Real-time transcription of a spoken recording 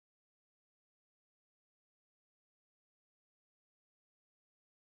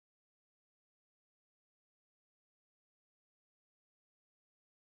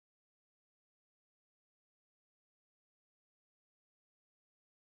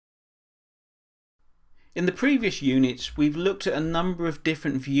In the previous units, we've looked at a number of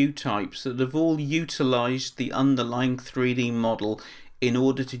different view types that have all utilised the underlying 3D model in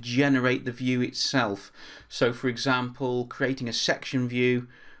order to generate the view itself. So for example, creating a section view,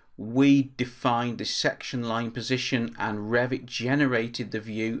 we defined the section line position and Revit generated the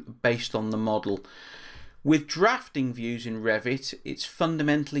view based on the model. With drafting views in Revit, it's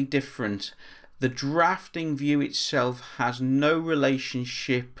fundamentally different. The drafting view itself has no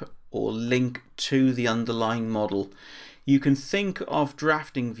relationship or link to the underlying model. You can think of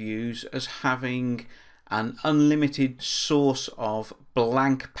drafting views as having an unlimited source of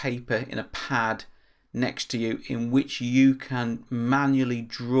blank paper in a pad next to you in which you can manually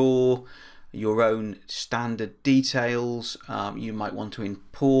draw your own standard details. You might want to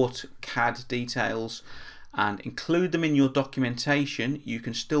import CAD details and include them in your documentation. You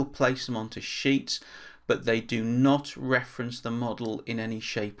can still place them onto sheets, but they do not reference the model in any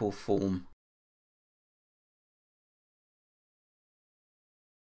shape or form.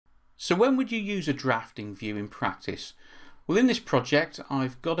 So when would you use a drafting view in practice? Well, in this project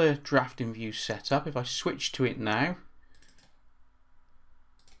I've got a drafting view set up. If I switch to it now,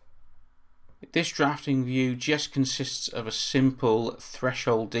 this drafting view just consists of a simple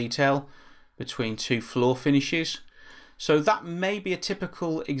threshold detail between two floor finishes. So that may be a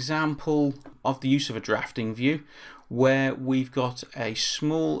typical example of the use of a drafting view where we've got a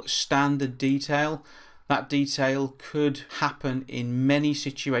small standard detail. That detail could happen in many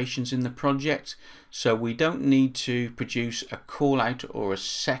situations in the project, so we don't need to produce a call out or a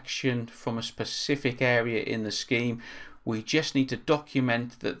section from a specific area in the scheme. We just need to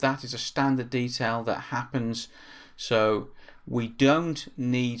document that that is a standard detail that happens, so we don't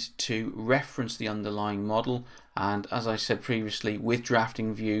need to reference the underlying model. And as I said previously, with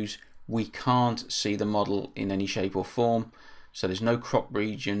drafting views we can't see the model in any shape or form, so there's no crop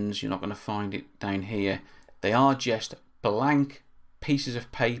regions, you're not going to find it down here. They are just blank pieces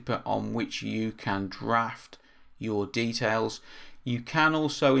of paper on which you can draft your details. You can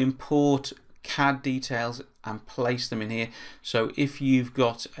also import CAD details and place them in here. So if you've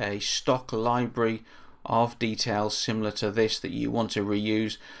got a stock library of details similar to this that you want to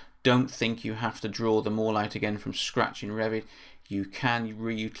reuse, don't think you have to draw them all out again from scratch in Revit. You can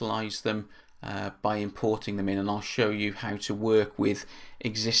reutilize them by importing them in, and I'll show you how to work with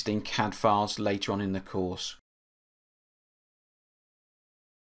existing CAD files later on in the course.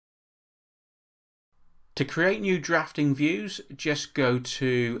 To create new drafting views, just go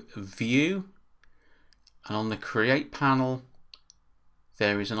to View, and on the Create panel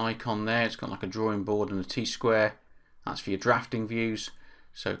there is an icon there. It's got like a drawing board and a T-square. That's for your drafting views.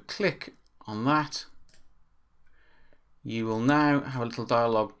 So click on that. You will now have a little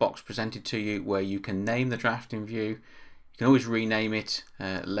dialog box presented to you where you can name the drafting view. You can always rename it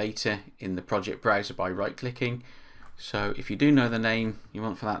later in the project browser by right clicking. So if you do know the name you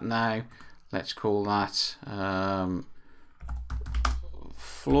want for that now, let's call that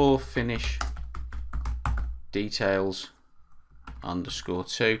floor finish details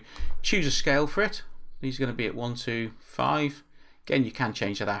 _2. Choose a scale for it. These are going to be at 1:5. Again, you can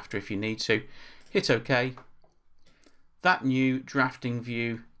change that after if you need to. Hit OK. That new drafting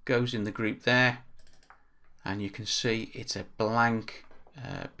view goes in the group there, and you can see it's a blank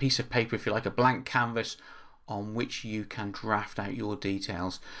piece of paper, if you like, a blank canvas on which you can draft out your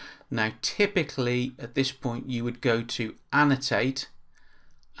details. Now typically at this point you would go to Annotate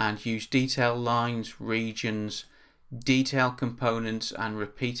and use detail lines, regions, detail components and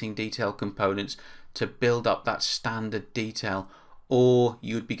repeating detail components to build up that standard detail, or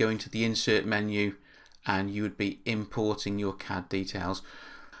you would be going to the Insert menu and you would be importing your CAD details.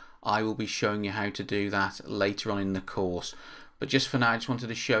 I will be showing you how to do that later on in the course, but just for now I just wanted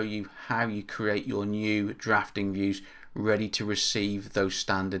to show you how you create your new drafting views ready to receive those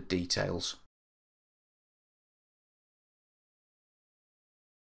standard details.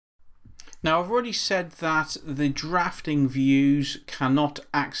 Now I've already said that the drafting views cannot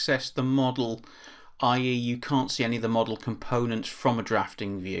access the model, i.e. you can't see any of the model components from a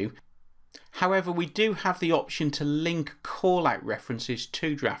drafting view. However, we do have the option to link call-out references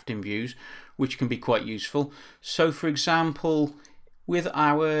to drafting views, which can be quite useful. So for example, with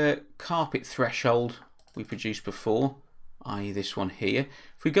our carpet threshold we produced before, i.e. this one here,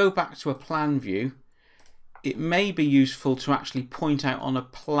 if we go back to a plan view, it may be useful to actually point out on a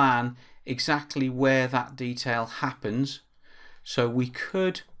plan exactly where that detail happens. So we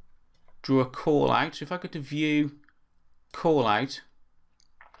could draw a call out. So if I go to View, Call Out.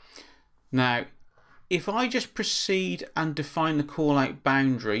 Now if I just proceed and define the call out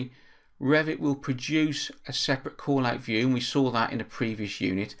boundary, Revit will produce a separate call out view, and we saw that in a previous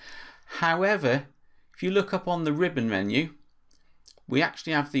unit. However, if If you look up on the ribbon menu, we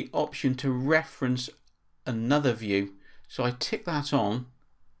actually have the option to reference another view. So I tick that on.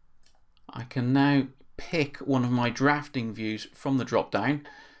 I can now pick one of my drafting views from the drop down,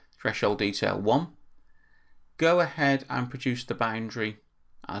 threshold detail 1. Go ahead and produce the boundary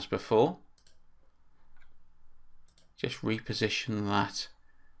as before. Just reposition that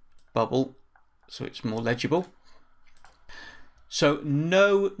bubble so it's more legible. So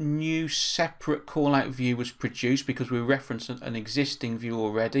no new separate callout view was produced because we referenced an existing view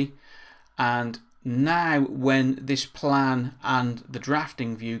already. And now when this plan and the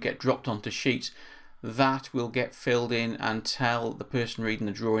drafting view get dropped onto sheets, that will get filled in and tell the person reading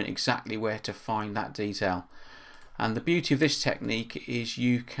the drawing exactly where to find that detail. And the beauty of this technique is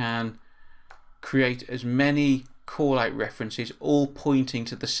you can create as many callout references all pointing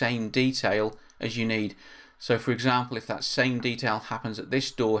to the same detail as you need. So for example, if that same detail happens at this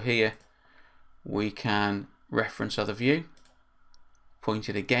door here, we can reference other view, point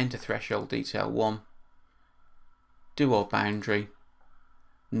it again to threshold detail 1, do our boundary,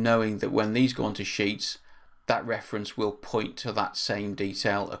 knowing that when these go onto sheets, that reference will point to that same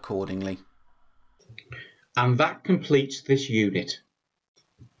detail accordingly. And that completes this unit.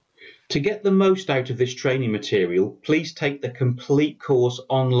 To get the most out of this training material, please take the complete course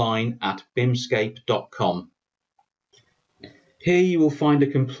online at bimscape.com. Here you will find a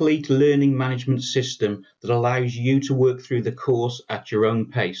complete learning management system that allows you to work through the course at your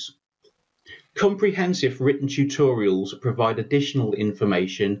own pace. Comprehensive written tutorials provide additional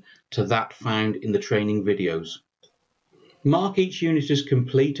information to that found in the training videos. Mark each unit as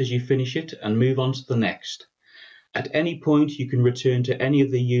complete as you finish it and move on to the next. At any point you can return to any of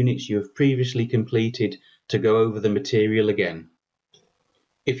the units you have previously completed to go over the material again.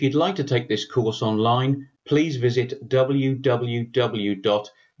 If you'd like to take this course online, please visit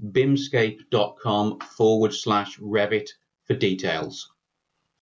www.bimscape.com/Revit for details.